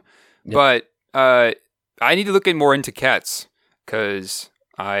that from. Yep. But I need to look more into Cats, because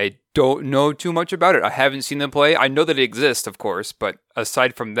I don't know too much about it. I haven't seen them play. I know that it exists, of course, but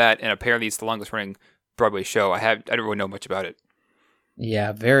aside from that, and apparently it's the longest running Broadway show, I don't really know much about it.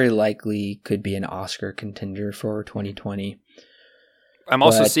 Yeah, very likely could be an Oscar contender for 2020. I'm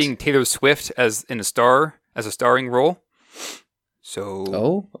also seeing Taylor Swift as a starring role.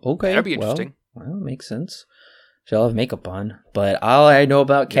 So, okay, that'd be interesting. Well, makes sense. She'll have makeup on. But all I know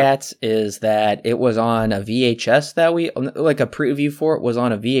about Cats is that it was on a VHS that a preview for it was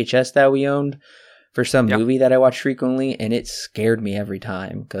on a VHS that we owned for some movie that I watched frequently, and it scared me every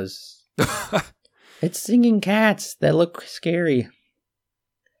time because it's singing cats that look scary.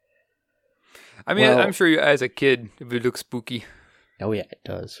 I mean, I'm sure as a kid, it would look spooky. Oh yeah, it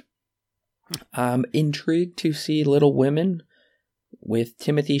does. I'm intrigued to see Little Women with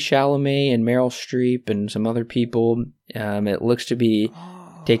Timothée Chalamet and Meryl Streep and some other people. It looks to be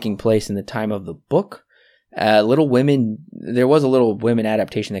taking place in the time of the book. Little Women, there was a Little Women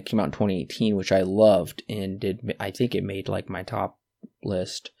adaptation that came out in 2018, which I loved and I think it made like my top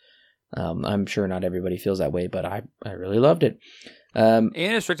list. I'm sure not everybody feels that way, but I really loved it. And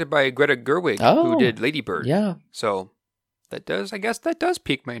it's directed by Greta Gerwig, who did Lady Bird. Yeah. So that does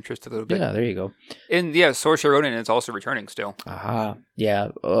pique my interest a little bit. Yeah, there you go. And yeah, Saoirse Ronan is also returning still. Aha.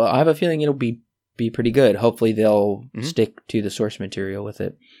 Yeah. I have a feeling it'll be pretty good. Hopefully they'll stick to the source material with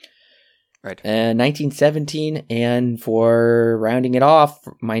it. Right. And 1917, and for rounding it off,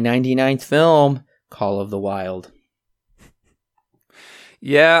 my 99th film, Call of the Wild.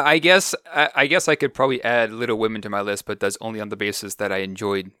 Yeah, I guess I could probably add Little Women to my list, but that's only on the basis that I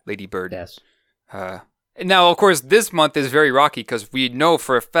enjoyed Lady Bird. Yes. Now, of course, this month is very rocky because we know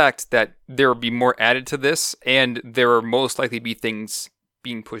for a fact that there will be more added to this, and there will most likely be things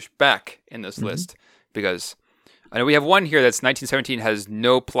being pushed back in this list. Because I know we have one here that's 1917 has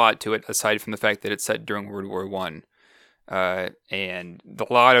no plot to it aside from the fact that it's set during World War I. And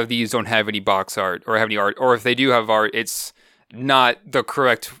a lot of these don't have any box art or have any art, or if they do have art, it's not the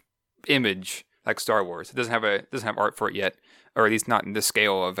correct image like Star Wars. It doesn't have art for it yet, or at least not in the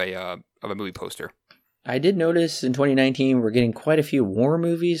scale of a movie poster. I did notice in 2019 we're getting quite a few war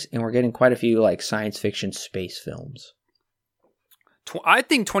movies and we're getting quite a few like science fiction space films. I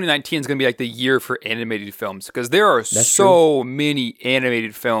think 2019 is going to be like the year for animated films because there are so many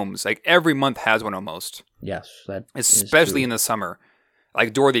animated films. Like every month has one almost. Yes, that especially in the summer.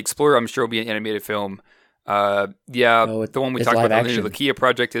 Like Dora the Explorer, I'm sure will be an animated film. The one we talked about, the Lakia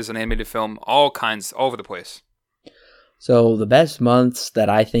Project, is an animated film. All kinds, all over the place. So the best months that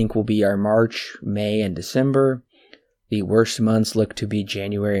I think will be are March, May, and December. The worst months look to be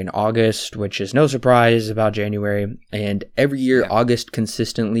January and August, which is no surprise about January. And every year, August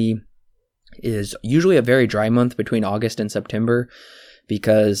consistently is usually a very dry month between August and September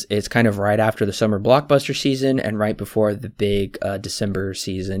because it's kind of right after the summer blockbuster season and right before the big December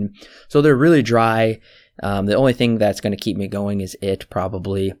season. So they're really dry. The only thing that's going to keep me going is It,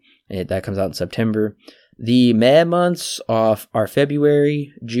 probably. That comes out in September. The May months are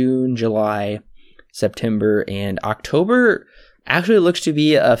February, June, July, September, and October actually looks to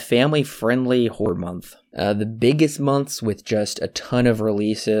be a family-friendly horror month. The biggest months with just a ton of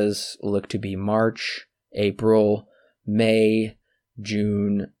releases look to be March, April, May,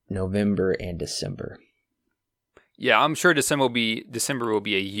 June, November, and December. Yeah, I'm sure December will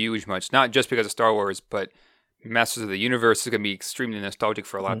be a huge month, not just because of Star Wars, but Masters of the Universe is going to be extremely nostalgic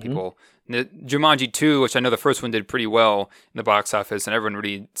for a lot of people. The Jumanji 2, which I know the first one did pretty well in the box office and everyone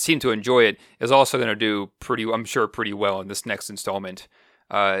really seemed to enjoy it, is also going to do pretty well in this next installment.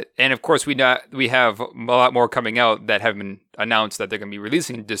 And of course, we have a lot more coming out that haven't been announced that they're going to be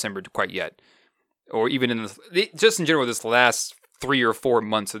releasing in December quite yet. or even in just in general, this last 3 or 4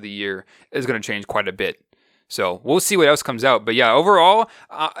 months of the year is going to change quite a bit. So we'll see what else comes out. But yeah, overall,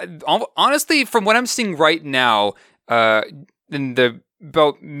 honestly, from what I'm seeing right now, in the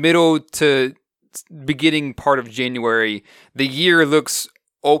about middle to beginning part of January, the year looks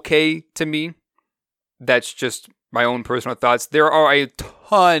okay to me. That's just my own personal thoughts. There are a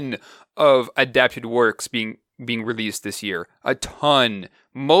ton of adapted works being released this year. A ton.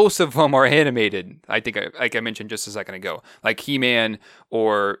 Most of them are animated. I think, like I mentioned just a second ago, like He-Man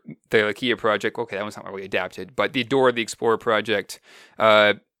or the Lakia project. Okay, that one's not really adapted, but the Dora the Explorer project,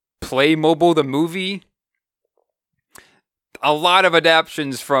 Playmobil the movie. A lot of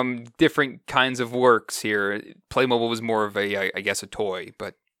adaptions from different kinds of works here. Playmobil was more of a, I guess, a toy,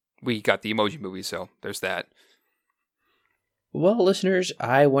 but we got the Emoji Movie, so there's that. Well, listeners,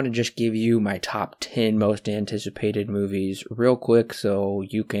 I want to just give you my top 10 most anticipated movies real quick so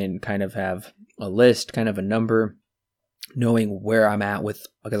you can kind of have a list, kind of a number, knowing where I'm at with,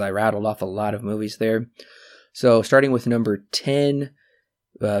 because I rattled off a lot of movies there. So starting with number 10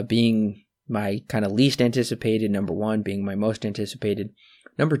 being my kind of least anticipated, number 1 being my most anticipated.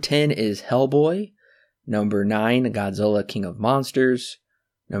 Number 10 is Hellboy. Number 9, Godzilla King of Monsters.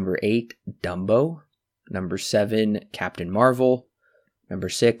 Number 8, Dumbo. Number 7, Captain Marvel. Number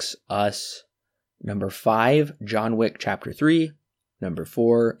 6, Us. Number 5, John Wick Chapter 3. Number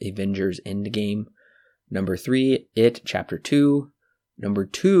 4, Avengers Endgame. Number 3, It Chapter 2. Number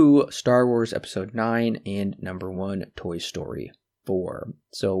 2, Star Wars Episode 9. And number 1, Toy Story 4.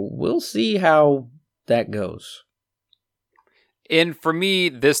 So we'll see how that goes. And for me,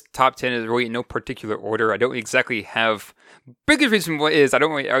 this top 10 is really in no particular order. I don't exactly have... Biggest reason is I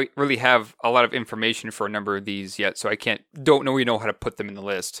don't really have a lot of information for a number of these yet, so I don't really know how to put them in the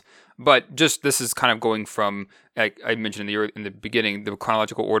list. But just this is kind of going from, like I mentioned in the beginning, the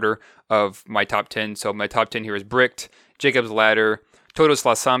chronological order of my top 10. So my top 10 here is Bricked, Jacob's Ladder, Todos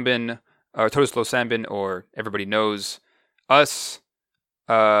Los Sambin, or Everybody Knows, Us,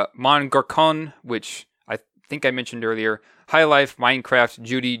 Mon Garcon, which I think I mentioned earlier, High Life, Minecraft,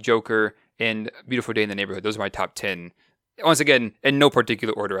 Judy, Joker, and Beautiful Day in the Neighborhood. Those are my top 10. Once again, in no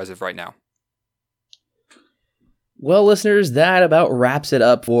particular order as of right now. Well, listeners, that about wraps it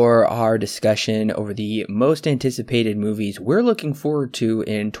up for our discussion over the most anticipated movies we're looking forward to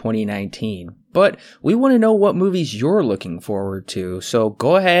in 2019. But we want to know what movies you're looking forward to. So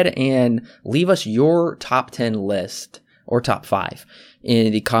go ahead and leave us your top 10 list, or top 5,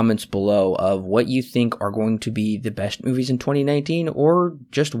 in the comments below of what you think are going to be the best movies in 2019, or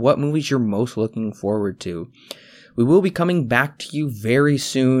just what movies you're most looking forward to. We will be coming back to you very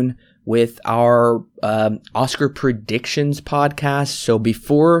soon with our Oscar predictions podcast. So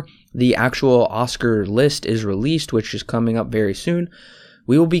before the actual Oscar list is released, which is coming up very soon,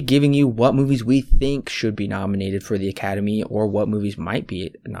 we will be giving you what movies we think should be nominated for the Academy, or what movies might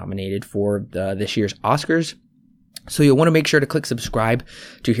be nominated for this year's Oscars. So you'll want to make sure to click subscribe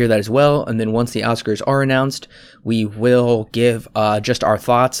to hear that as well. And then once the Oscars are announced, we will give just our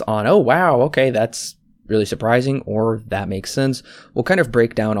thoughts on, oh, wow, okay, that's really surprising, or that makes sense. We'll kind of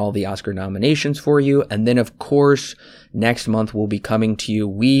break down all the Oscar nominations for you. And then, of course, next month we'll be coming to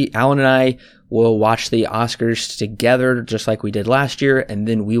you. Alan and I will watch the Oscars together, just like we did last year. And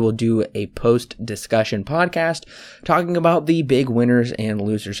then we will do a post-discussion podcast talking about the big winners and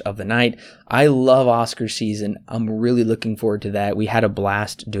losers of the night. I love Oscar season. I'm really looking forward to that. We had a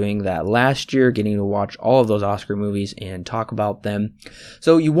blast doing that last year, getting to watch all of those Oscar movies and talk about them.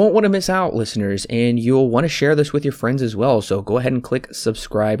 So you won't want to miss out, listeners, and you'll want to share this with your friends as well. So go ahead and click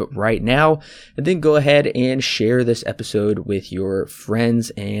subscribe right now, and then go ahead and share this episode with your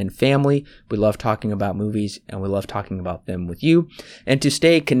friends and family. We love talking about movies, and we love talking about them with you. And to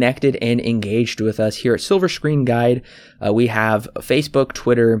stay connected and engaged with us here at Silver Screen Guide, we have Facebook,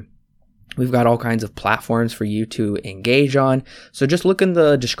 Twitter. We've got all kinds of platforms for you to engage on. So just look in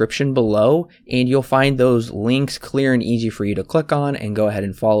the description below and you'll find those links clear and easy for you to click on, and go ahead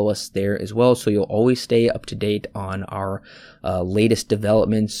and follow us there as well. So you'll always stay up to date on our latest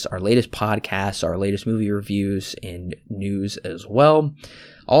developments, our latest podcasts, our latest movie reviews and news as well.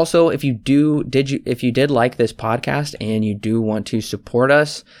 Also, if you did like this podcast and you do want to support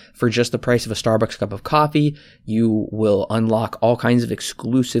us for just the price of a Starbucks cup of coffee, you will unlock all kinds of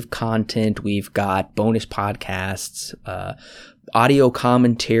exclusive content. We've got bonus podcasts, audio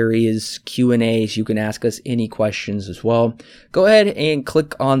commentaries, Q&As. You can ask us any questions as well. Go ahead and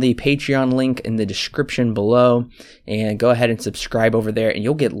click on the Patreon link in the description below and go ahead and subscribe over there, and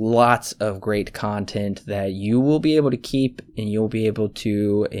you'll get lots of great content that you will be able to keep and you'll be able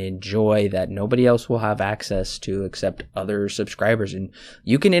to enjoy that nobody else will have access to except other subscribers. And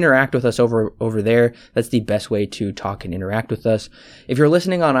you can interact with us over there. That's the best way to talk and interact with us. If you're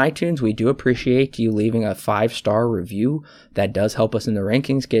listening on iTunes, we do appreciate you leaving a 5-star review. That does help us in the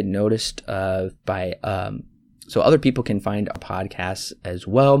rankings get noticed so other people can find our podcasts as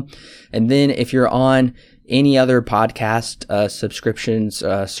well. And then if you're on any other podcast subscriptions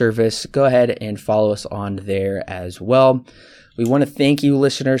service, go ahead and follow us on there as well. We want to thank you,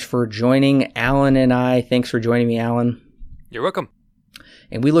 listeners, for joining Alan and I. Thanks for joining me, Alan. You're welcome.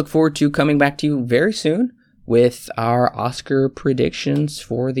 And we look forward to coming back to you very soon with our Oscar predictions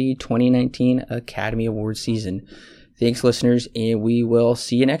for the 2019 Academy Awards season. Thanks, listeners, and we will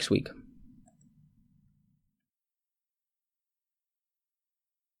see you next week.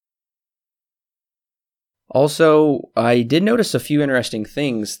 Also, I did notice a few interesting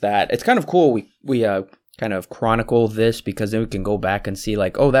things that it's kind of cool. We kind of chronicle this because then we can go back and see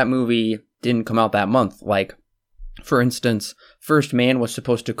like, oh, that movie didn't come out that month. Like, for instance, First Man was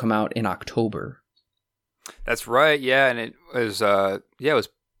supposed to come out in October. That's right. Yeah, and it was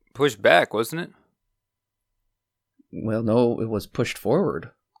pushed back, wasn't it? Well, no, it was pushed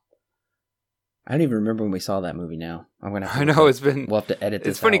forward. I don't even remember when we saw that movie now. I'm gonna. I know it's been. We'll have to edit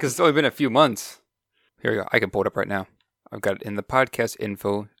this. It's funny out. because it's only been a few months. Here we go. I can pull it up right now. I've got it in the podcast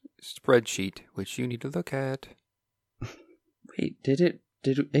info spreadsheet, which you need to look at. Wait, did it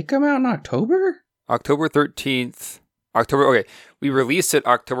come out in October? October 13th. Okay, we released it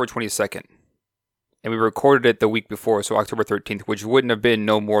October 22nd. And we recorded it the week before, so October 13th, which wouldn't have been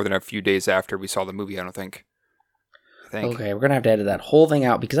no more than a few days after we saw the movie, I don't think. Okay, we're going to have to edit that whole thing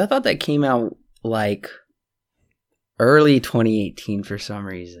out because I thought that came out like early 2018 for some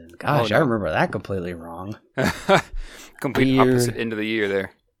reason. Gosh, I remember that completely wrong. Complete opposite end of the year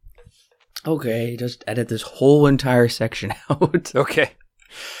there. Okay, just edit this whole entire section out. Okay.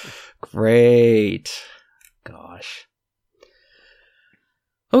 Great. Gosh.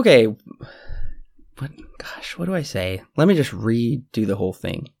 Okay. What do I say? Let me just redo the whole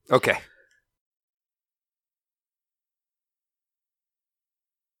thing. Okay.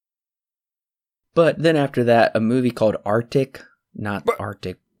 But then after that, a movie called Arctic,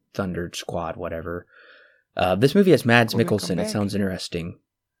 Arctic Thunder Squad, whatever. This movie has Mads Mikkelsen. It sounds interesting.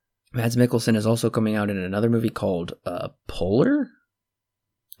 Mads Mikkelsen is also coming out in another movie called Polar.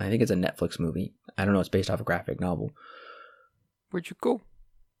 I think it's a Netflix movie. I don't know. It's based off a graphic novel. Where'd you go?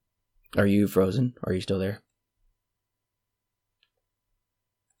 Are you frozen? Are you still there?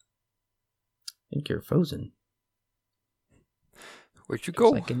 I think you're frozen. Where'd you go?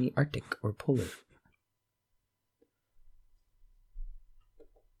 Like in the Arctic or Polar.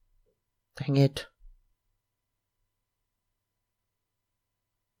 Dang it.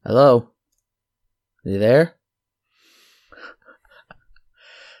 Hello? Are you there?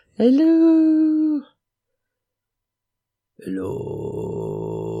 Hello?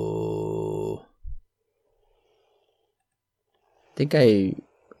 Hello? I think I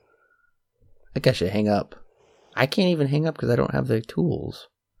should hang up. I can't even hang up because I don't have the tools.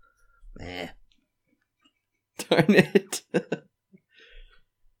 Darn it.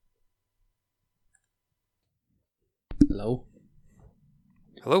 Hello?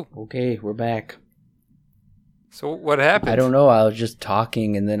 Hello? Okay, we're back. So what happened? I don't know. I was just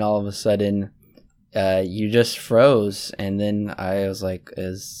talking and then all of a sudden you just froze. And then I was like,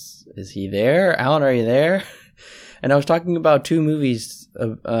 is he there? Alan, are you there? And I was talking about two movies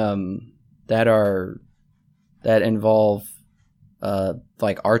that involve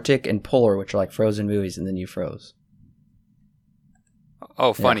like Arctic and Polar, which are like frozen movies, and then you froze.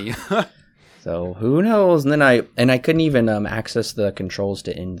 Oh, funny. Yeah. So who knows? And then I couldn't even access the controls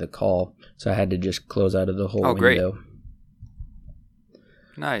to end the call, so I had to just close out of the whole window. Great.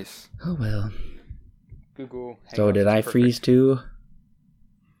 Nice. Oh well. Google. So did I freeze too?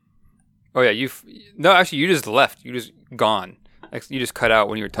 Oh yeah, no, actually, you just left. You just gone. Like, you just cut out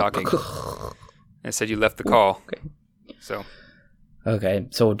when you were talking. And said you left the call. Okay. So. Okay.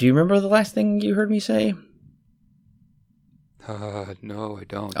 So do you remember the last thing you heard me say? No, I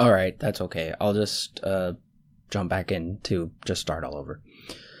don't. All right, that's okay. I'll just jump back in to just start all over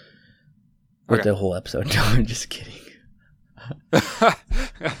with the whole episode. No, I'm just kidding. I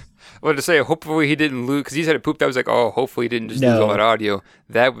wanted to say, hopefully he didn't lose, because he said it pooped. I was like, oh, hopefully he didn't just lose all that audio.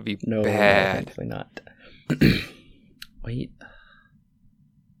 That would be bad. Hopefully not. Wait.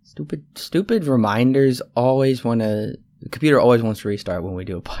 Stupid reminders always want to The computer always wants to restart when we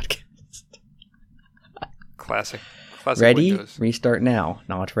do a podcast. Classic Ready? Windows. Restart now.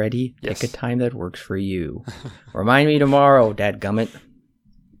 Not ready? Yes. Pick a time that works for you. Remind me tomorrow, dadgummit.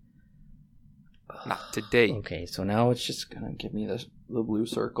 Not today. Okay, so now it's just gonna give me the blue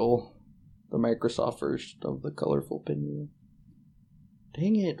circle. The Microsoft version of the colorful pinwheel.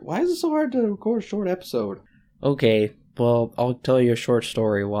 Dang it. Why is it so hard to record a short episode? Okay, well, I'll tell you a short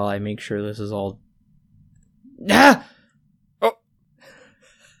story while I make sure this is all... Ah! Oh!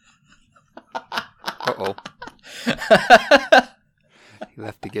 Uh-oh. He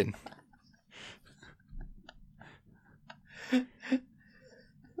left again.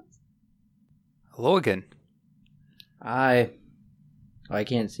 Hello again. I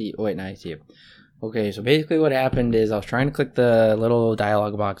can't see. Oh, wait, now I see it. Okay, so basically what happened is I was trying to click the little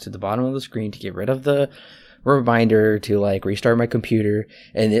dialog box at the bottom of the screen to get rid of the reminder to like restart my computer,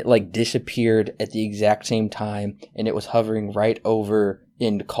 and it like disappeared at the exact same time, and it was hovering right over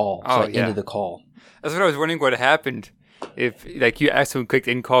end call. So Oh, I yeah. ended the call. That's what I was wondering what happened. If like you accidentally clicked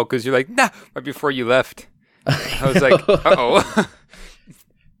in call because you're like, nah, right before you left. I was like, uh-oh.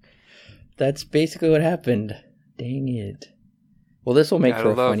 That's basically what happened. Dang it. Well, this will make Gotta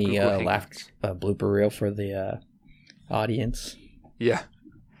for a love funny Google laugh Hangouts. blooper reel for the audience. Yeah.